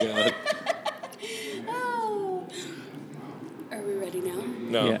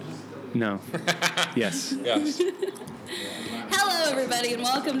No. Yeah. No. Yes. Yes. Hello, everybody, and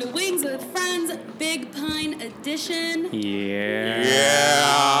welcome to Wings with Friends, Big Pine Edition. Yeah.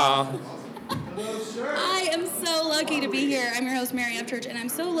 Yeah. I am so lucky to be here. I'm your host, Mary Upchurch, and I'm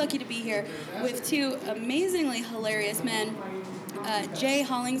so lucky to be here with two amazingly hilarious men, Jay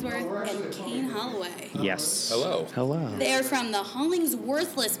Hollingsworth and Kane Holloway. Yes. Hello. Hello. They are from the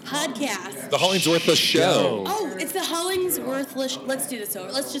Hollingsworthless podcast. The Hollingsworthless Show. Oh, it's the Hollingsworthless. Let's do this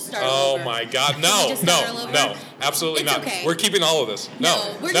over. Let's just start Oh over. my God! Can we No, just start all over? no, absolutely It's not. okay. We're keeping all of this.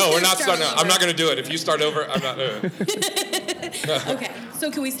 No, we're no, just we're gonna not start starting. all I'm over. not going to do it. If you start over, I'm not doing it. Okay,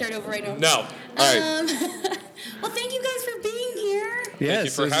 so can we start over right now? No. All right. Well, thank you guys for being here. Yes,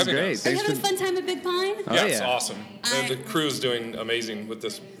 you for this having is great. us. Are you Thanks having a for. fun time at Big Pine? Oh, Yeah, it's yeah. awesome. The crew is doing amazing with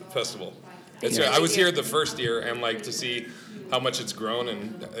this festival. I was here the first year, and to see how much it's grown,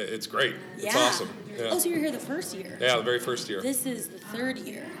 and it's great. It's awesome. Yeah. Oh, so you were here the first year? Yeah, the very first year. This is the third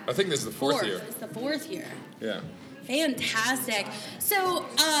year. I think this is the fourth year. It's the fourth year. Yeah. Fantastic. So,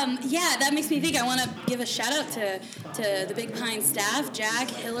 that makes me think I want to give a shout out to the Big Pine staff, Jack,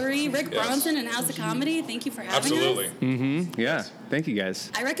 Hillary, Rick Yes. Bronson, and House of Comedy. Thank you for having Absolutely. us. Mm-hmm. Yeah. Thank you, guys.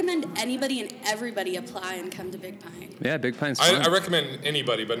 I recommend anybody and everybody apply and come to Big Pine. Yeah, Big Pine's fun. I recommend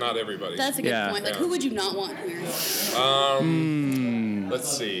anybody, but not everybody. That's a good Yeah. point. Like, Yeah. who would you not want here?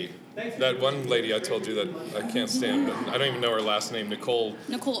 Let's see. That one lady I told you that I can't stand, but I don't even know her last name, Nicole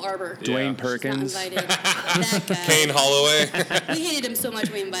Arbor. Dwayne Yeah. Perkins. Not invited. That guy. Kane Holloway. We hated him so much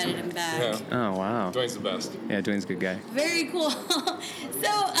we invited him back. Yeah. Oh, wow. Dwayne's the best. Yeah, Dwayne's a good guy. Very cool. So,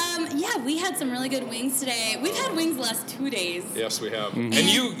 we had some really good wings today. We've had wings the last 2 days. Yes, we have. Mm-hmm.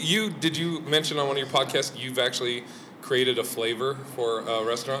 And did you mention on one of your podcasts you've actually created a flavor for a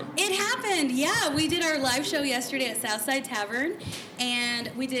restaurant? It happened, yeah. We did our live show yesterday at Southside Tavern, and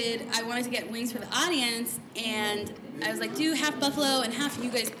I wanted to get wings for the audience, and I was like, do half buffalo and half you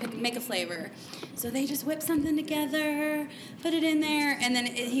guys make a flavor. So they just whipped something together, put it in there, and then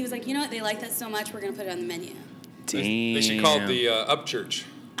he was like, you know what, they like that so much, we're going to put it on the menu. Damn. They should call it the Upchurch.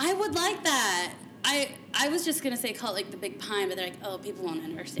 I would like that. I was just going to say call it the Big Pine, but they're like, oh, people won't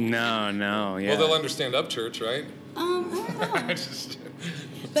understand. No, yeah. Well, they'll understand Upchurch, right? I don't know. Just-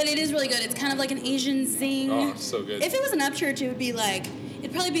 But it is really good. It's kind of like an Asian zing. Oh, so good. If it was an Upchurch,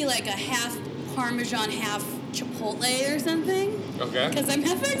 it'd probably be like a half Parmesan, half Chipotle or something. Okay. Because I'm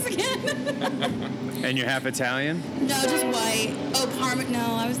half Mexican. And you're half Italian? No, just white. Oh, No,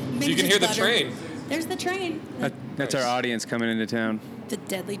 I was. Maybe You can just hear the butter. train. There's the train. That's our audience coming into town. The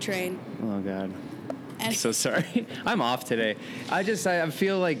deadly train. Oh, God. I'm And so sorry. I'm off today. I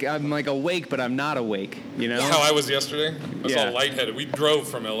feel like I'm awake, but I'm not awake, you know? How I was yesterday. I was Yeah. all lightheaded. We drove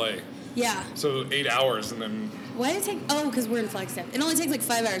from LA. yeah. So 8 hours and then, Why did it take? Oh, because we're in Flagstaff. It only takes like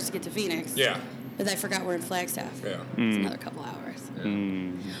 5 hours to get to Phoenix. yeah. But I forgot we're in Flagstaff. Yeah. It's another couple hours.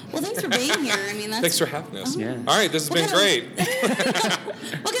 Mm. Well, thanks for being here. I mean, that's. Thanks for having us. Yeah. All right, this has been What kind great.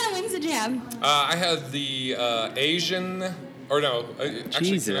 What kind of wings did you have? I had the Asian, or no,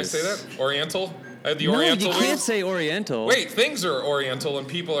 actually, can I say that? Oriental? I had the No, Oriental you wings. can't say Oriental. Wait, things are Oriental and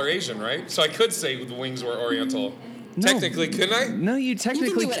people are Asian, right? So I could say the wings were Oriental. No. Technically, couldn't I? No, you You can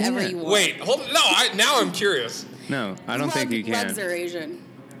technically do whatever can't. you want. Wait, hold on. No, now I'm curious. No, I don't think you can. Rugs are Asian.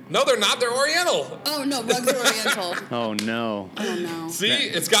 No, they're not. They're Oriental. Oh, no, rugs are Oriental. Oh, no. Oh, no. See,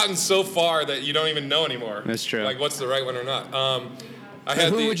 it's gotten so far that you don't even know anymore. That's true. Like, what's the right one or not? I So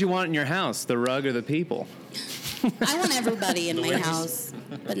had who would you want in your house, the rug or the people? I want everybody in my wings? house,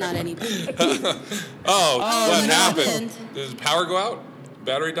 but not anybody. Oh, what what happened? happened? Did the power go out?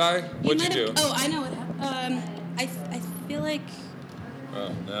 Battery die? What'd you might do? have- Oh, I know what happened. I feel like.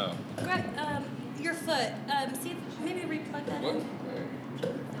 Oh, no. Grab your foot. See if maybe replug that What? in.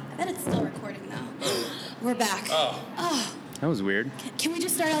 I bet it's still recording though. We're back. Oh. That was weird. Can we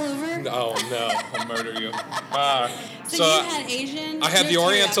just start all over? Oh, no. I'll murder you. So you had Asian. I had the you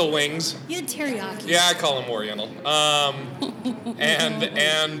Oriental teriyaki. wings. You had teriyaki. Yeah, I call them Oriental. And the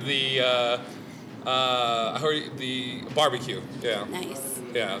barbecue. Yeah. Nice.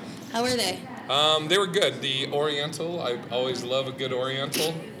 Yeah. How were they? They were good. The Oriental, I always love a good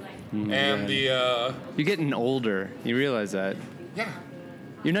Oriental. And the You're getting older. You realize that. yeah.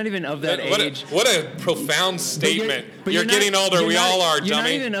 You're not even of that age. What a profound statement. But You're getting older. you're We not- all are, You're not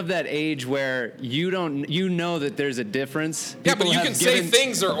dummy. even of that age where you know that there's a difference. Yeah, but People you have can say given-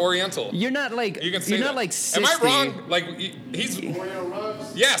 things are Oriental. You're not like You can say you're not that. like 60. Am I wrong? Like he's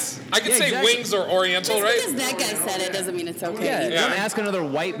yes. I can Yeah, say exactly. wings are Oriental, Just right? because that guy said it doesn't mean it's okay. Yeah, Yeah. don't ask another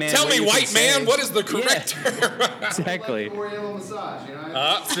white man. Tell what me, you can white man, say. what is the correct term? Exactly. Oriental massage, you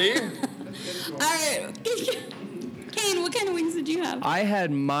know? See? All right. Kane, what kind of wings did you have? I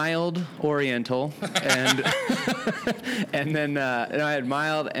had mild Oriental, and and then and I had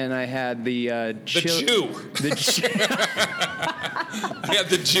mild, and I had the Jew. The I had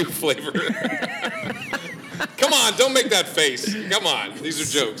the Jew flavor. Come on, don't make that face. Come on, these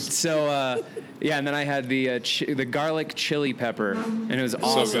are jokes. So yeah, and then I had the garlic chili pepper, and it was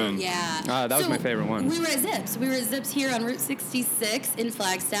awesome. good. Yeah. That was my favorite one. We were at Zips. We were at Zips here on Route 66 in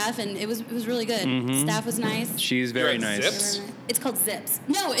Flagstaff, and it was really good. Mm-hmm. Staff was nice. She's very You're at nice. Zips? It's called Zips.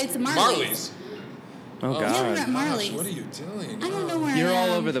 No, it's Marley's. Marley's. Oh Yeah, we were God, at Marley's. What are you doing? I don't know where you're I am.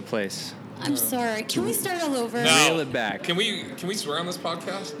 all over the place. I'm sorry. Can we start all over? No. Reel it back. Can we swear on this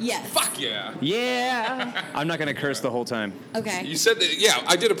podcast? Yes. Fuck yeah. Yeah, I'm not gonna curse the whole time. Okay. You said that, yeah,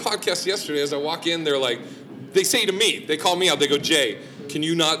 I did a podcast yesterday. As I walk in, they're like, they say to me, they call me out, they go, Jay, can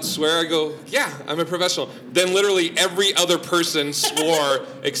you not swear? I go, yeah, I'm a professional. Then literally every other person swore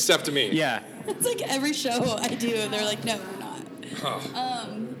except me. Yeah. It's like every show I do, they're like, no, we're not. Huh.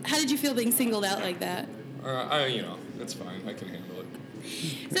 How did you feel being singled out like that? It's fine. I can handle it.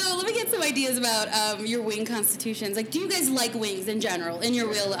 So let me get some ideas about your wing constitutions. Like, do you guys like wings in general, in your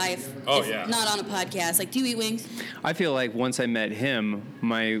real life? Oh, If yeah. Not on a podcast. Like, do you eat wings? I feel like once I met him,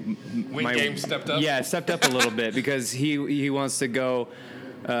 my game stepped up? Yeah, stepped up a little bit because he wants to go.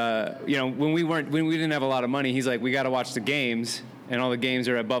 When we didn't have a lot of money, he's like, we got to watch the games, and all the games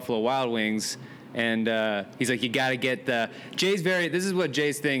are at Buffalo Wild Wings, and he's like, you got to get the. This is what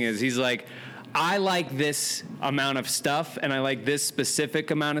Jay's thing is. He's like, I like this amount of stuff, and I like this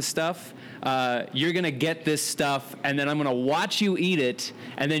specific amount of stuff. You're gonna get this stuff, and then I'm gonna watch you eat it,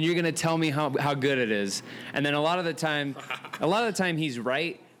 and then you're gonna tell me how good it is. And then a lot of the time he's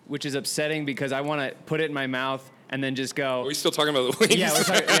right, which is upsetting because I want to put it in my mouth and then just go. Are we still talking about the wings?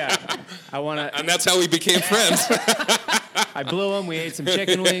 Yeah, I want to. And that's how we became friends. I blew him. We ate some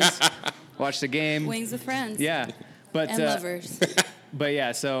chicken wings, watched the game. Wings with friends. Yeah, but And lovers. But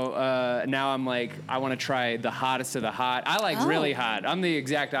yeah, so now I'm like, I want to try the hottest of the hot. I like really hot. I'm the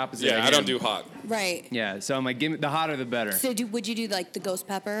exact opposite. Yeah, of I him. don't do hot. Right. Yeah, so I'm like, give me the hotter the better. So would you do like the ghost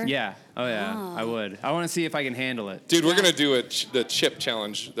pepper? Yeah. Oh yeah, Oh. I would. I want to see if I can handle it. Dude, we're gonna do the chip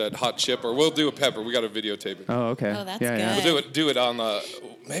challenge, that hot chip, or we'll do a pepper. We got to videotape it. Oh okay. Oh, that's yeah, good. We'll do it on the.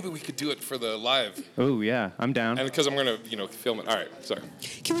 Maybe we could do it for the live, Yeah. Oh yeah, I'm down. and because I'm gonna film it. All right, sorry.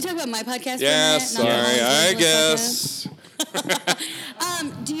 Can we talk about my podcast? Yeah, for a minute? sorry. Not I the guess.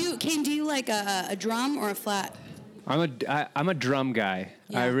 Kane, do you like a drum or a flat? I'm a drum guy.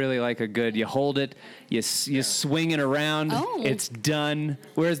 Yeah. I really like a good. You hold it, you swing it around. Oh. It's done.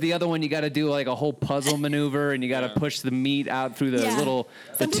 Whereas the other one, you got to do like a whole puzzle maneuver, and you got to push the meat out through the Yeah. the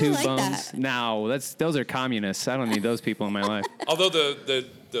Some two people like bones. that. No, those are communists. I don't need those people in my life. Although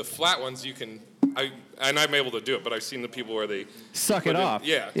the flat ones you can, I'm able to do it, but I've seen the people where they Suck put it off.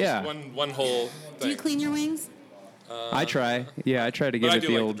 Yeah, Yeah. just one whole thing. Do you clean your wings? I try. Yeah, I try to give But I it do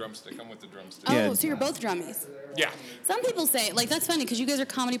the like old. the drumstick. I'm with the drumstick. Oh, Yeah. so you're both drummies. Yeah. Some people say, like, that's funny because you guys are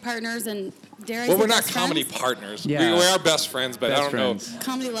comedy partners and dare I Well, say we're not best comedy friends? partners. Yeah. We are best friends, but Best I don't friends.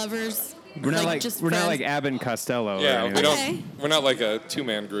 Comedy lovers. We're not like just we're not friends. like Abbott and Costello. or Yeah, we anything. don't. Okay. We're not like a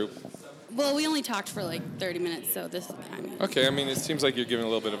two-man group. Well, we only talked for like 30 minutes, so this. I mean, Okay, I mean, it seems like you're giving a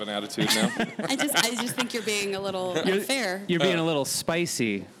little bit of an attitude now. I just think you're being a little unfair. You're being a little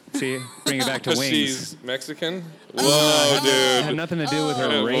spicy. See, bring it back to Because wings. she's Mexican. It Whoa, had dude. nothing to do with her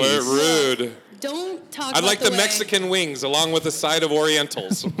Yeah, race. rude. Don't talk. I'd about like the way Mexican wings along with a side of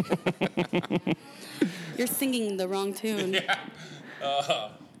Orientals. You're singing the wrong tune.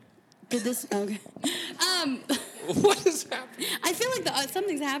 Did this? Okay. What is happening? I feel like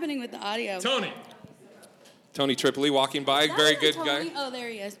something's happening with the audio. Tony Tripoli walking by, That very wasn't good Tony. guy. Oh, there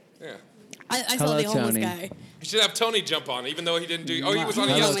he is. Yeah. I saw Hello, the homeless Tony. guy. You should have Tony jump on, even though he didn't do. Oh, he was on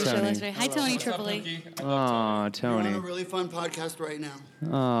He it was on my Hello, yesterday. show Tony. yesterday. Hi, Tony What's up, Tripoli. Pookie? Aw, You're on a Tony. really fun podcast right now.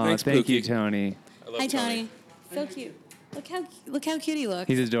 Aw, Thanks, thank you, Pookie. Tony. I love Hi, Tony. So cute. Look how cute he looks.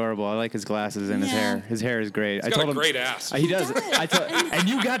 He's adorable. I like his glasses and his Yeah. hair. His hair is great. He's I got told a him great ass. He does. does. And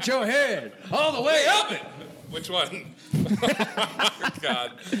you got your head all the way up it. Which one?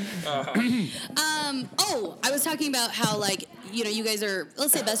 God. I was talking about how, like, you guys are,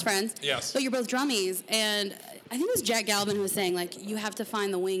 let's say, best friends. Yes. But you're both drummies. And I think it was Jack Galvin who was saying, like, you have to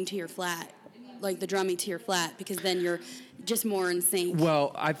find the wing to your flat, like the drummy to your flat, because then you're just more in sync.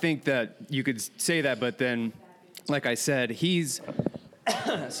 Well, I think that you could say that, but then, like I said, he's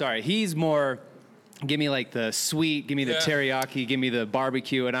he's more. Give me like the sweet, give me the Yeah. teriyaki, give me the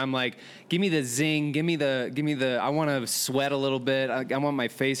barbecue, and I'm like, give me the zing, give me the. I want to sweat a little bit. I want my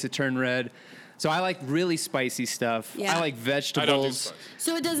face to turn red. So I like really spicy stuff. Yeah. I like I don't do vegetables. spice.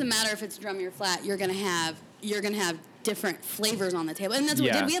 So it doesn't matter if it's drummy or flat. You're gonna have different flavors on the table. And that's what we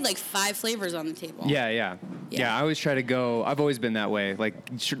Yeah. did. We had like 5 flavors on the table. Yeah. I always try to go. I've always been that way. Like,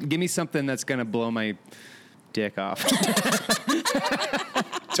 give me something that's gonna blow my dick off.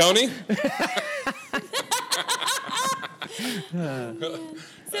 Tony?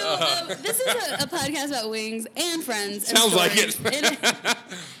 So this is a podcast about wings and friends. And Sounds like stories. it.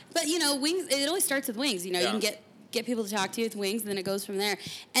 But, wings, it always starts with wings. You Yeah. can get people to talk to you with wings, and then it goes from there.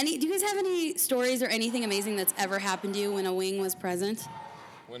 Do you guys have any stories or anything amazing that's ever happened to you when a wing was present?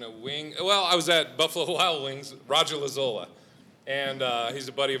 Well, I was at Buffalo Wild Wings, Roger Lazola. And he's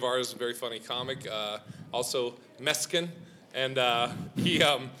a buddy of ours, a very funny comic, also Mexican. And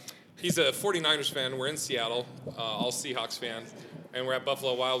he's a 49ers fan. We're in Seattle, all Seahawks fans. And we're at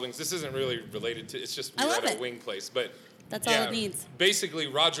Buffalo Wild Wings. This isn't really related to, it's just we're at a wing place. But that's all it needs. Basically,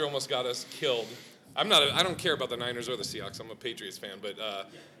 Roger almost got us killed. I don't care about the Niners or the Seahawks. I'm a Patriots fan. But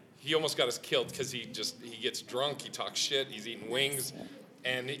he almost got us killed because he gets drunk. He talks shit. He's eating wings.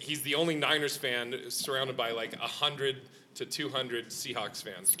 And he's the only Niners fan surrounded by like 100 to 200 Seahawks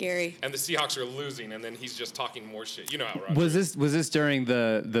fans. Scary. And the Seahawks are losing, and then he's just talking more shit. You know how Roger Was this during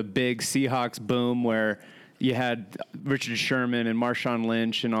the big Seahawks boom where you had Richard Sherman and Marshawn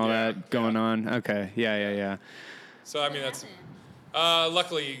Lynch and all that going on? Okay, yeah. So I mean that's.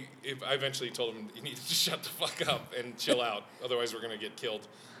 Luckily, I eventually told him he needed to shut the fuck up and chill out. Otherwise, we're gonna get killed,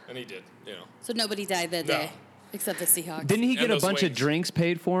 and he did. So nobody died that day. Except the Seahawks. Didn't he get a those bunch of wings. drinks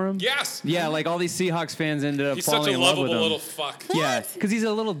paid for him? Yes. Yeah, like all these Seahawks fans ended up He's falling such a in love with lovable him. little fuck. Yeah, because he's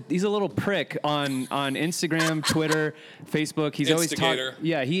a little prick on Instagram, Twitter, Facebook. He's always Instigator.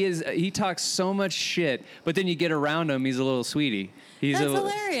 Yeah, he is. He talks so much shit, but then you get around him, he's a little sweetie. He's That's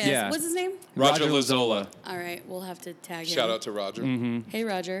hilarious. Yeah. What's his name? Roger Lazola. All right, we'll have to tag him. Shout out to Roger. Hey,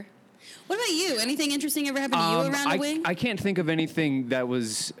 Roger. What about you? Anything interesting ever happened to you around a wing? I can't think of anything that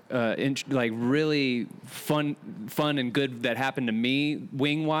was really fun and good that happened to me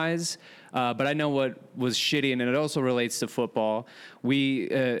wing wise. But I know what was shitty, and it also relates to football. We,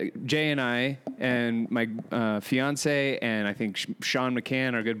 Jay and I, and my fiance, and I think Sean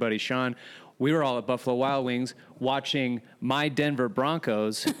McCann, our good buddy Sean, we were all at Buffalo Wild Wings watching my Denver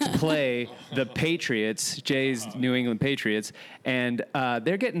Broncos play the Patriots, Jay's New England Patriots, and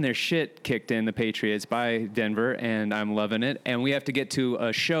they're getting their shit kicked in, the Patriots, by Denver, and I'm loving it. And we have to get to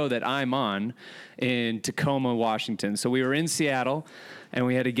a show that I'm on in Tacoma, Washington. So we were in Seattle, and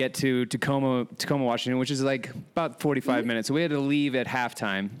we had to get to Tacoma, Washington, which is like about 45 minutes. So we had to leave at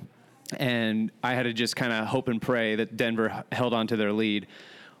halftime, and I had to just kind of hope and pray that Denver held on to their lead.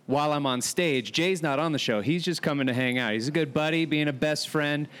 While I'm on stage, Jay's not on the show. He's just coming to hang out. He's a good buddy, being a best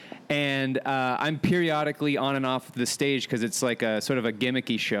friend, and I'm periodically on and off the stage because it's like a sort of a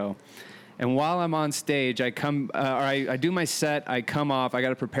gimmicky show. And while I'm on stage, I do my set, I come off, I got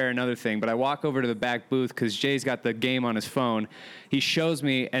to prepare another thing, but I walk over to the back booth because Jay's got the game on his phone. He shows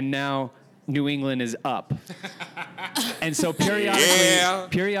me, and now New England is up. And so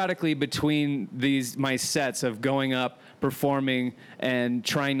periodically between my sets of going up, performing, and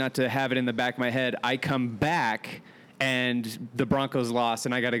trying not to have it in the back of my head, I come back and the Broncos lost,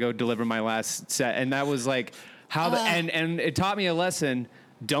 and I got to go deliver my last set. And that was like and it taught me a lesson.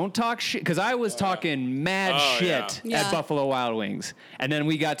 Don't talk shit, because I was talking mad shit at Buffalo Wild Wings. And then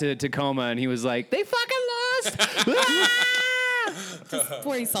we got to Tacoma, and he was like, they fucking lost! Just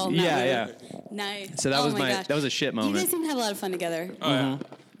pouring salt in Yeah. Nice. So that gosh. that was a shit moment. You guys seem to have a lot of fun together. Oh,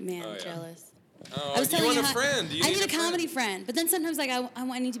 Man, jealous. Oh, I was telling you want how- a friend. I need a comedy friend, but then sometimes like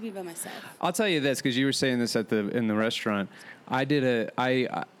I need to be by myself. I'll tell you this, because you were saying this in the restaurant. I do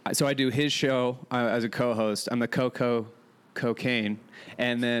his show as a co-host. I'm the cocaine,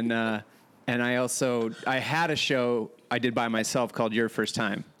 and then and I had a show I did by myself called Your First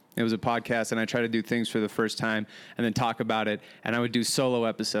Time. It was a podcast, and I try to do things for the first time and then talk about it. And I would do solo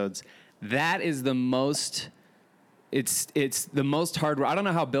episodes. That is the most. It's the most hard. I don't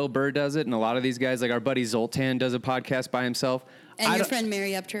know how Bill Burr does it, and a lot of these guys, like our buddy Zoltan, does a podcast by himself. And your friend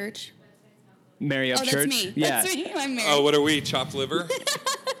Mary Upchurch. Mary Upchurch. That's me. Yeah. That's me. I'm Mary. Oh, what are we? Chopped liver?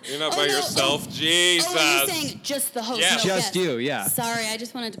 You're not by yourself. Jesus. Oh, you're saying just the host. Yeah. No Just guest. you, yeah. Sorry, I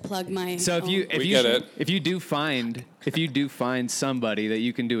just wanted to plug my. So if you do find somebody that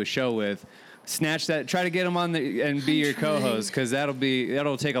you can do a show with, snatch that. Try to get them on and be your co-host, because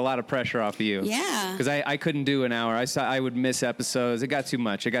that'll take a lot of pressure off of you. Yeah. Because I couldn't do an hour. I would miss episodes. It got too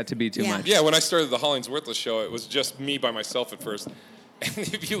much. It got to be too much. Yeah, when I started the Hollingsworthless show, it was just me by myself at first. And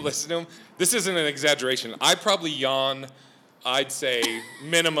if you listen to him, this isn't an exaggeration. I probably yawn, I'd say,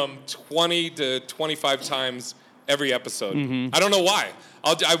 minimum 20 to 25 times every episode. Mm-hmm. I don't know why.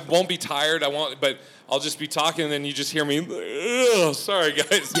 I won't be tired. But I'll just be talking, and then you just hear me. Ugh, sorry,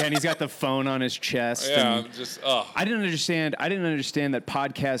 guys. Yeah, and he's got the phone on his chest. Yeah, and just I didn't understand that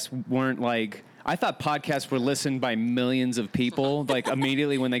podcasts weren't like. I thought podcasts were listened by millions of people, like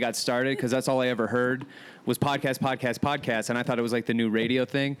immediately when they got started, because that's all I ever heard was podcast, and I thought it was like the new radio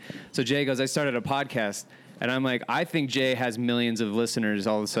thing. So Jay goes, I started a podcast, and I'm like, I think Jay has millions of listeners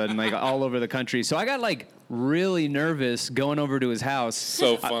all of a sudden, like all over the country. So I got like really nervous going over to his house.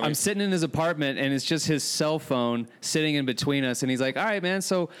 So funny. I'm sitting in his apartment, and it's just his cell phone sitting in between us, and he's like, all right, man,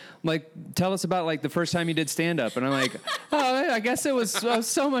 so like tell us about like the first time you did stand-up. And I'm like, oh, I guess it was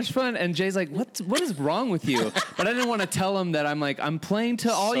so much fun. And Jay's like, what is wrong with you? But I didn't want to tell him that I'm playing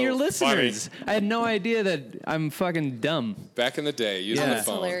to all your listeners. I had no idea that I'm fucking dumb. back in the day, using the That's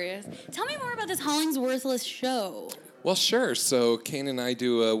phone. hilarious. Tell me more about this Hollingsworthless show. Well, sure. So Kane and I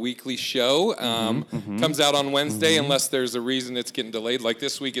do a weekly show. Comes out on Wednesday unless there's a reason it's getting delayed. Like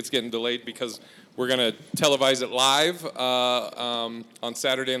this week, it's getting delayed because we're going to televise it live on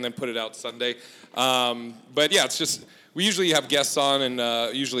Saturday and then put it out Sunday. But yeah, it's just we usually have guests on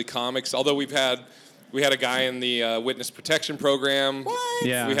and usually comics. Although we had a guy in the witness protection program. What?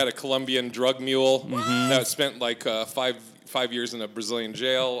 Yeah. We had a Colombian drug mule that spent like 5 years in a Brazilian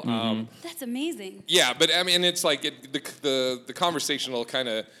jail. That's amazing. Yeah, but I mean, it's like the conversation will kind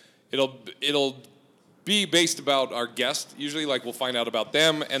of it'll be based about our guest. Usually, like we'll find out about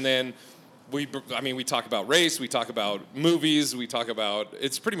them, and then we talk about race, we talk about movies, we talk about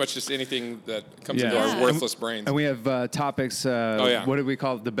it's pretty much just anything that comes into Yeah. our worthless brains. And we have topics. yeah. What did we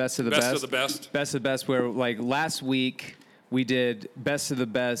call it? The best of the best. Best of the best. Best of the best. Where like last week we did best of the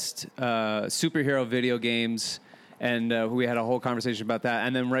best superhero video games, and we had a whole conversation about that.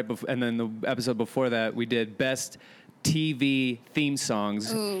 And then and then the episode before that we did best TV theme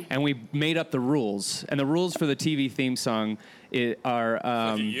songs, and we made up the rules. And the rules for the TV theme song are. Look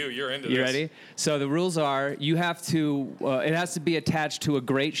at you're into this. You ready? So the rules are: you have to. It has to be attached to a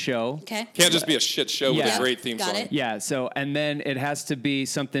great show. Okay. Can't just be a shit show with Yeah. a great theme Got song. it. Yeah. So and then it has to be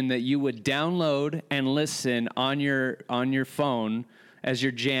something that you would download and listen on your phone as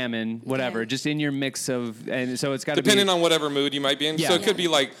you're jamming, whatever, Okay. just in your mix of. And so it's got to be Depending on whatever mood you might be in. Yeah. So it could be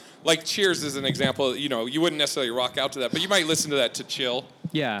like Cheers is an example. You know, you wouldn't necessarily rock out to that, but you might listen to that to chill.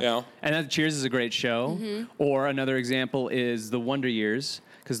 Yeah. You know? And that Cheers is a great show. Or another example is The Wonder Years,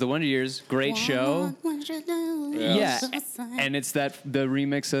 because The Wonder Years, great show. Yeah. Yeah. And it's the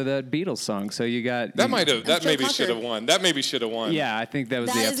remix of that Beatles song. So you got That Joe maybe Cocker. should have won. That maybe should have won. Yeah, I think that was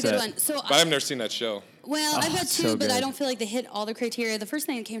That the is a upset. good one. So, But I've never seen that show. well, I've got two, so but I good. don't feel like they hit all the criteria. The first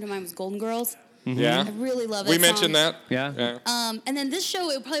thing that came to mind was Golden Girls. Yeah. I really love that We song. mentioned that. Yeah. And then this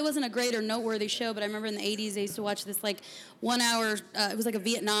show, it probably wasn't a great or noteworthy show, but I remember in the 80s, I used to watch this like 1 hour, it was like a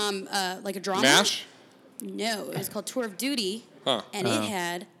Vietnam, like a drama. MASH? No, it was called Tour of Duty. Huh. And it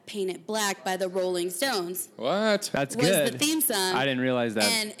had Paint It Black by the Rolling Stones. What? That's was good. the theme song. I didn't realize that.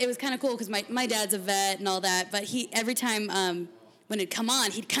 And it was kind of cool because my dad's a vet and all that, but he every time when it'd come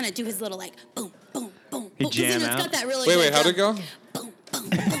on, he'd kind of do his little like boom, boom, boom. He'd boom. jam It's out? got that really Wait, good how'd it drum. go? Boom, boom,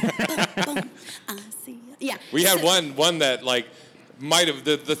 boom, boom, boom. I see ya. Yeah. We had So- one that like might have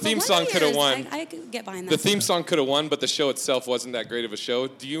the theme But song Wonder could have Years, won. I could get behind that. The theme song could have won, but the show itself wasn't that great of a show.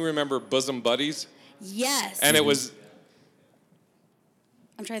 Do you remember Bosom Buddies? Yes. And it was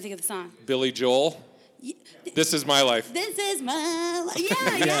I'm trying to think of the song. Billy Joel. This is my life. This is my life.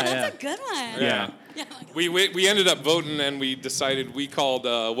 Yeah, that's a good one. Yeah. Yeah. We ended up voting and we decided we called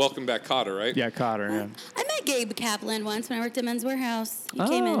Welcome Back Kotter, right? Yeah, Cotter. Yeah. I met Gabe Kaplan once when I worked at Men's Warehouse. He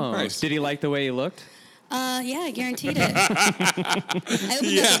came in. Nice. Did he like the way he looked? Yeah, I guaranteed it. I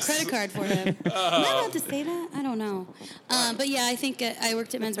opened up a credit card for him. Am I allowed to say that? I don't know. But yeah, I think I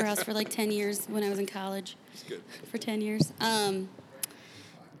worked at Men's Warehouse for like 10 years when I was in college. That's good. For 10 years.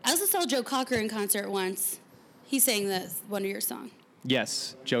 I also saw Joe Cocker in concert once. He sang the Wonder Years song.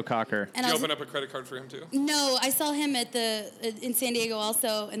 Yes, Joe Cocker. And Did I you was, open up a credit card for him too? No, I saw him in San Diego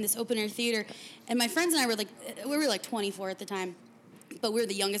also in this open air theater, and my friends and I were like 24 at the time, but we were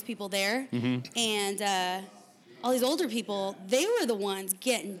the youngest people there, and all these older people, they were the ones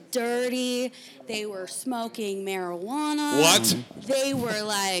getting dirty. They were smoking marijuana. What? They were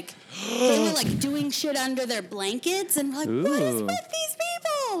like doing shit under their blankets, and we're like, what is Ooh. with these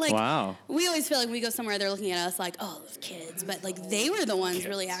people? Like, Wow. we always feel like when we go somewhere, they're looking at us like, oh, those kids, but like they were the ones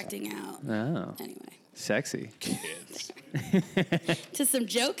really acting out. Oh, Anyway. sexy. Kids. To some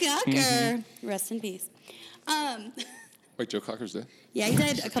Joe Cocker. Rest in peace. Wait, Joe Cocker's dead? Yeah, he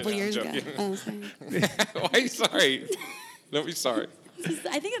died a couple I'm years ago. joking. Oh, sorry. Why are you sorry? Don't be sorry.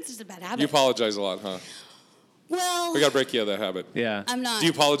 I think it's just a bad habit. You apologize a lot, huh? Well, We gotta break you of that habit. Yeah. I'm not. Do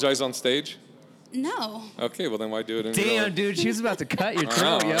you apologize on stage? No. Okay, well then why do it in Damn, dude, she was about to cut your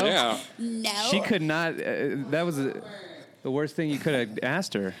throat, yo. Yeah. No. She could not. That was the worst thing you could have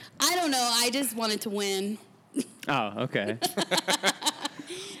asked her. I don't know. I just wanted to win. Oh, okay.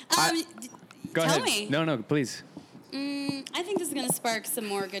 Go tell ahead. me. No, please. I think this is going to spark some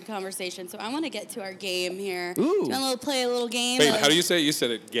more good conversation. So I want to get to our game here. Ooh. Do you want to play a little game? Wait, how do you say it? You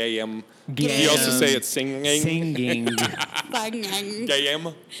said it gayem. Game. You also say it's singing. Singing.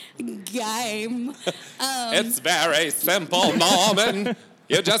 Gayem. Game. It's very simple, Norman.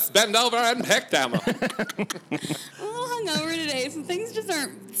 You just bend over and pick them. I'm a little hungover today, so things just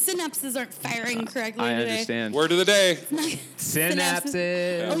synapses aren't firing correctly I today. understand. Word of the day.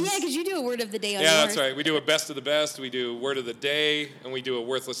 Synapses. Oh, yeah, because you do a word of the day on Yeah, yours. that's right. We do a best of the best, we do word of the day, and we do a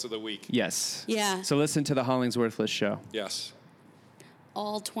worthless of the week. Yes. Yeah. So listen to the Hollingsworth Worthless show. Yes.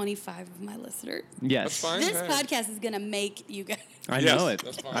 All 25 of my listeners. Yes. That's fine. This Hey. podcast is going to make you guys. I Yes, know it.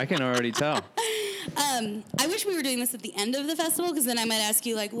 that's fine. I can already tell. I wish we were doing this at the end of the festival, because then I might ask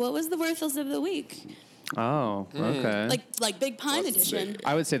you, like, what was the worthless of the week? Oh, okay. Like Big Pine Let's edition. see.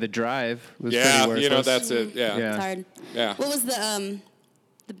 I would say the drive was Yeah, pretty you know, worthless. that's it. Yeah. Yeah. It's hard. Yeah. What was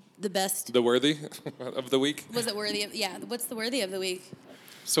the best? The worthy of the week? Was it worthy of? Yeah. What's the worthy of the week?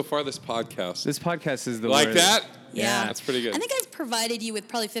 So far, this podcast. This podcast is the Like worthy. that? Yeah. That's pretty good. I think I've provided you with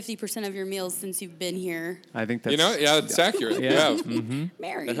probably 50% of your meals since you've been here. I think that's You know, yeah, it's accurate. Yeah. Yeah.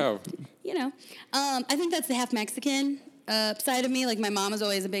 Mary. I have. You know. I think that's the half Mexican side of me. Like, my mom is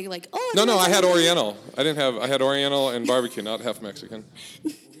always a big, like, oh. No, I had Mexican. Oriental. I had Oriental and barbecue, not half Mexican.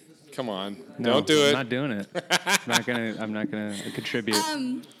 Come on. No, Don't do I'm it. not doing it. I'm not gonna contribute. All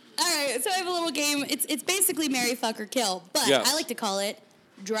right, so I have a little game. It's basically marry, fuck, or kill, but Yes. I like to call it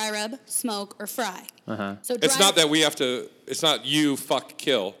dry rub, smoke, or fry. Uh-huh. So dry, It's not that we have to, it's not you, fuck,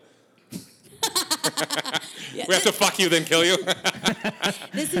 kill. Yeah, We have to fuck you, then kill you.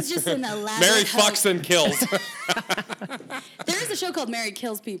 This is just an elaborate Mary hoax. fucks and kills. There is a show called Mary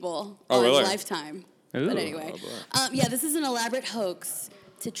Kills People Oh, on really? Lifetime. Ooh. But anyway, yeah, this is an elaborate hoax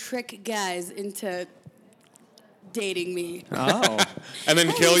to trick guys into dating me. Oh, And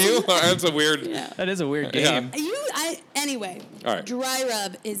then kill you? That's a weird. Yeah. that is a weird Yeah. game. Anyway. All right. Dry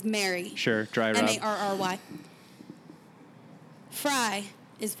rub is marry. Sure, dry rub. Marry. Fry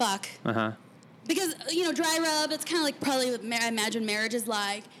is fuck. Uh-huh. Because, dry rub, it's kind of like probably what I imagine marriage is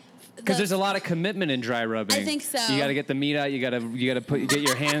like. Because there's a lot of commitment in dry rubbing. I think so. You got to get the meat out. You got to get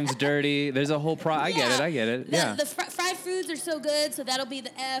your hands dirty. There's a whole I get it. Yeah. The fried foods are so good, so that'll be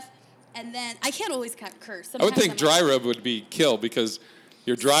the F. And then I can't always curse. I would Sometimes think I'm dry like, rub would be kill because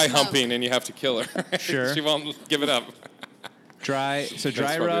you're dry Smoke. humping and you have to kill her. Sure. She won't give it up. dry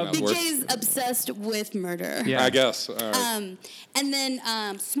probably rub. not Big worth- J's obsessed with murder. Yeah. I guess. All right. And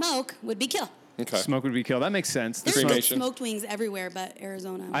then smoke would be kill. Okay. Smoke would be kill. That makes sense. The There's smoke, Cremation. smoked wings everywhere but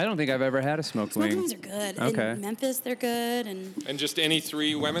Arizona. I don't think I've ever had a smoked Smoked wing. wings are good. Okay. In Memphis, they're good. And And just any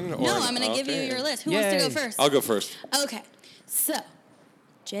three women? Or no, I'm going to give you Okay. your list. Who wants to go Yay. first? I'll go first. Okay. So,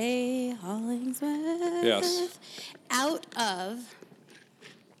 Jay Hollingsworth. Yes. Out of.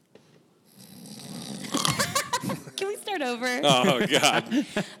 Can we start over? Oh, God.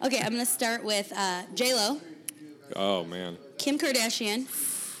 Okay, I'm going to start with J-Lo, Oh, man. Kim Kardashian,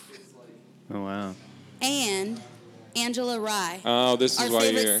 Oh wow. and Angela Rye. Oh, this Our is why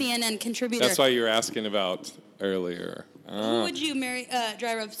favorite you're... CNN contributor. That's why you were asking about earlier. Who would you marry,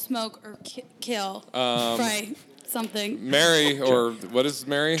 dry rub, smoke, or kill? Um, Fry something. Mary, or what is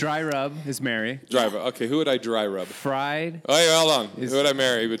Mary? Dry rub is Mary. Dry rub. Okay, who would I dry rub? Fried. Oh, yeah, hold on. Who would I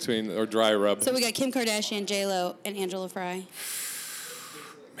marry or dry rub? So we got Kim Kardashian, J-Lo, and Angela Fry.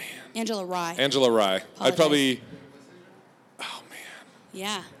 Man. Angela Rye. Angela Rye. I'd Apologize. probably... Oh, man.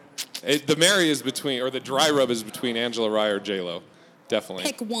 Yeah. The Mary is between, or the dry rub is between Angela Rye or J-Lo. Definitely.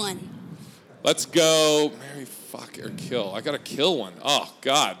 Pick one. Let's go Mary, fuck, or kill. I got to kill one. Oh,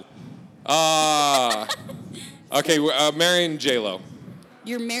 God. Okay, marrying J-Lo.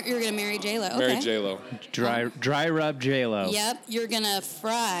 You're gonna marry J-Lo. Okay. Marry J-Lo. Dry rub J Lo. Yep. You're gonna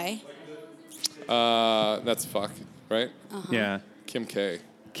fry. That's fuck, right? Yeah. Kim K.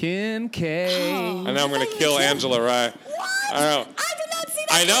 Kim K. And now I'm going to kill Angela Rye. What? I know. I did not see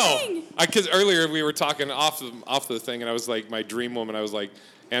that I know. coming. Because earlier we were talking off the thing, and I was like, my dream woman, I was like,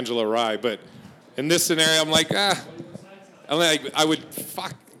 Angela Rye. But in this scenario, I'm like, I would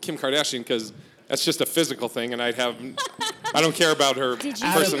fuck Kim Kardashian because that's just a physical thing, and I don't care about her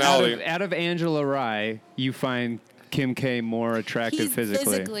personality. Out of Angela Rye, you find Kim K more attractive He's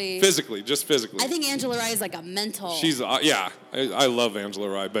physically. Physically, just physically. I think Angela Rye is like a mental. She's, I love Angela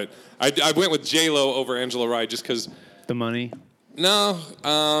Rye, but I went with J-Lo over Angela Rye just because, The money. no,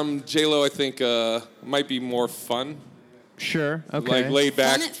 J-Lo I think might be more fun. Sure. Okay. Like laid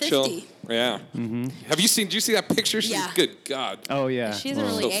back, Fun at 50. chill. Yeah. Mm-hmm. Did you see that picture? Yeah. Good God. Oh yeah. She hasn't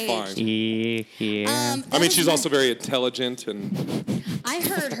really So aged. fine. Yeah. I mean, she's also very intelligent, and I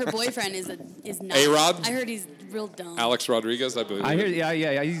heard her boyfriend is not. A-Rod? I heard he's real dumb. Alex Rodriguez, I believe. I hear.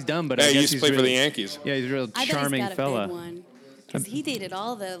 Yeah. He's dumb, but Hey, I he guess used to he's play for really, the Yankees. Yeah, he's a real I charming bet he's got fella. a big one. Because he dated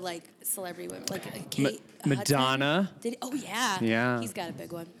all the like celebrity women, like Kate Madonna. Hudson. Did he? Oh yeah. Yeah. He's got a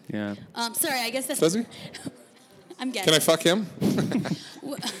big one. Yeah. Sorry, I guess that's. Does he? I'm guessing. Can I fuck him?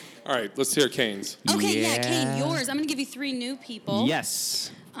 All right, let's hear Kane's. Okay, yeah, Yeah. Kane, yours. I'm gonna give you 3 new people.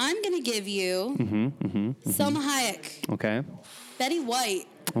 Yes. I'm gonna give you Selma Hayek, Okay. Betty White.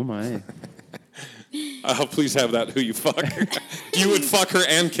 Oh my. Please have that who you fuck. You would fuck her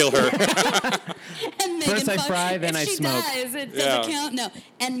and kill her. And Megan First I Fox. fry, then If I she smoke. Dies, it Yeah. doesn't count. No.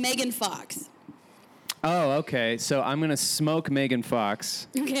 And Megan Fox. Oh, okay. So I'm gonna smoke Megan Fox.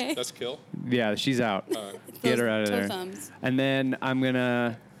 Okay. That's kill. Yeah, she's out. Get her out of Toe there. thumbs. And then I'm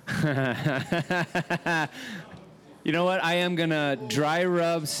gonna. You know what? I am gonna dry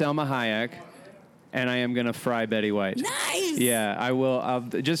rub Selma Hayek, and I am gonna fry Betty White. Nice. Yeah, I will.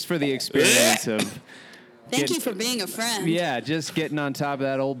 Just for the experience of. Thank you for being a friend. Yeah, just getting on top of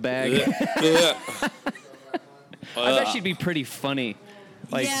that old bag. I bet she'd be pretty funny.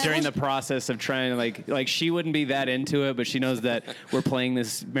 Like Yeah, during well, the process of trying to like she wouldn't be that into it, but she knows that we're playing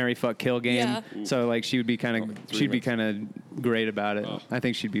this marry fuck kill game. Yeah. So like she would be kind of great about it. I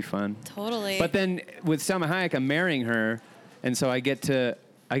think she'd be fun. Totally. But then with Selma Hayek, I'm marrying her, and so I get to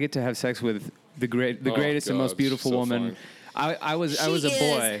have sex with the greatest and most God, beautiful so woman. I was a She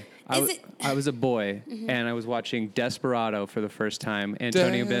boy. is it- I was a boy, and I was watching Desperado for the first time.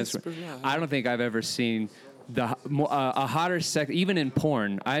 Antonio Banderas. I don't think I've ever seen a hotter sex, even in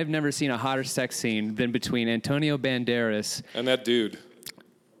porn. I've never seen a hotter sex scene than between Antonio Banderas And that dude.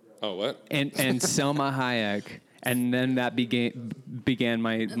 Oh, what? and Selma Hayek, and then that began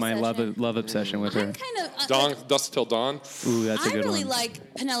my Obsession. love obsession with her. I'm kind of. Dawn, Dust Till Dawn. Ooh, that's a I good really one.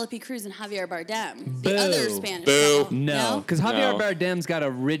 like Penelope Cruz and Javier Bardem, Boo. the other Spanish Boo. couple. No, because Javier No. Bardem's got a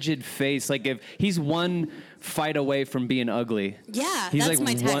rigid face. Like if he's one fight away from being ugly. Yeah, He's that's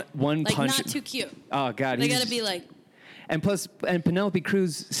like my type. one like punch. not too cute. Oh God, They he's gotta be like and Penelope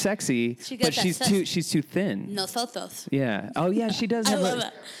Cruz sexy, She got but that she's too thin. nosotros. Yeah. Oh yeah, she does I have love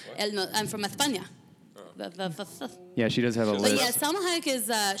a it. I'm from España. yeah, she does have a But list. yeah, Salma Hayek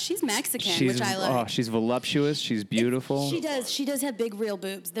is she's Mexican, she's which I like. she's voluptuous. She's beautiful. She does have big real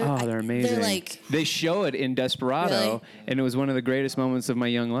boobs. they're amazing. They're like, they show it in Desperado, Really? and it was one of the greatest moments of my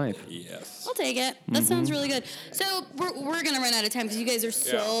young life. Yes. I'll take it. That sounds really good. So we're gonna run out of time because you guys are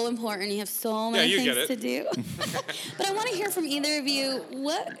so important. You have so many you get things it. to do. But I want to hear from either of you.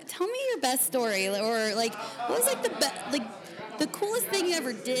 Tell me your best story, or like what was like the coolest thing you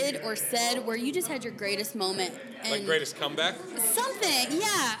ever did or said where you just had your greatest moment. And Like greatest comeback? something,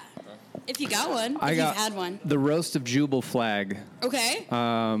 yeah. If you got one, if you've had one. the roast of Jubal Flag. Okay.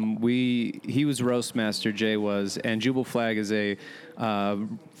 He was roast master, Jay was, and Jubal Flag is a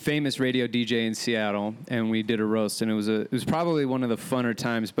famous radio DJ in Seattle, and we did a roast, and it was probably one of the funner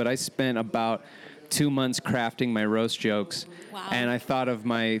times. But I spent about 2 months crafting my roast jokes, Wow. and I thought of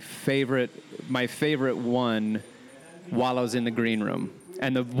my favorite one while I was in the green room.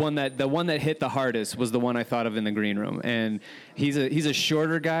 And the one that hit the hardest was the one I thought of in the green room. And he's a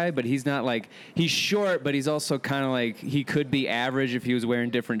shorter guy, but he's not like he's short, but he's also kind of like he could be average if he was wearing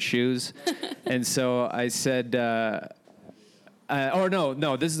different shoes. And so I said, this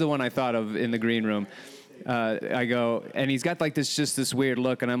is the one I thought of in the green room. I go, and he's got like this weird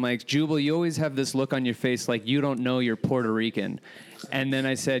look, and I'm like, Jubal, you always have this look on your face like you don't know you're Puerto Rican. And then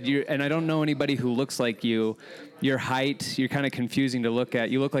I said, and I don't know anybody who looks like you. Your height, you're kind of confusing to look at.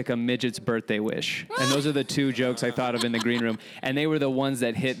 You look like a midget's birthday wish. And those are the 2 jokes I thought of in the green room. And they were the ones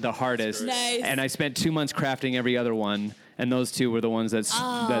that hit the hardest. Nice. And I spent 2 months crafting every other one. And those 2 were the ones that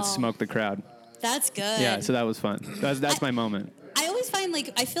smoked the crowd. That's good. Yeah, so that was fun. That's my moment. I always find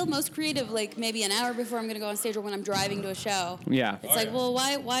I feel most creative maybe an hour before I'm going to go on stage or when I'm driving to a show. Yeah. It's well,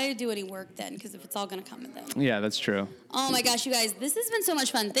 why do any work then? Because if it's all going to come then. Yeah, that's true. Oh my gosh, you guys, this has been so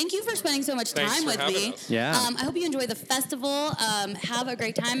much fun. Thank you for spending so much Thanks time for with having me. us. Yeah. I hope you enjoy the festival. Have a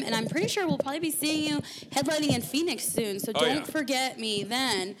great time, and I'm pretty sure we'll probably be seeing you headlining in Phoenix soon. So don't yeah. forget me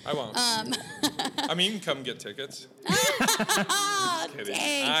then. I won't. I mean, you can come get tickets. Oh, Kidding.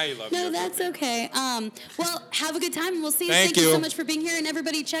 dang. I love No, you. that's okay. Well, have a good time, and we'll see you. Thank you you. so much for being here, and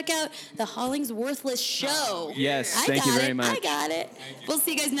everybody check out the Hollingsworthless Show. Yes, I thank you got very it. much. I got it. We'll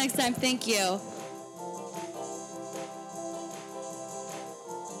see you guys next time. Thank you.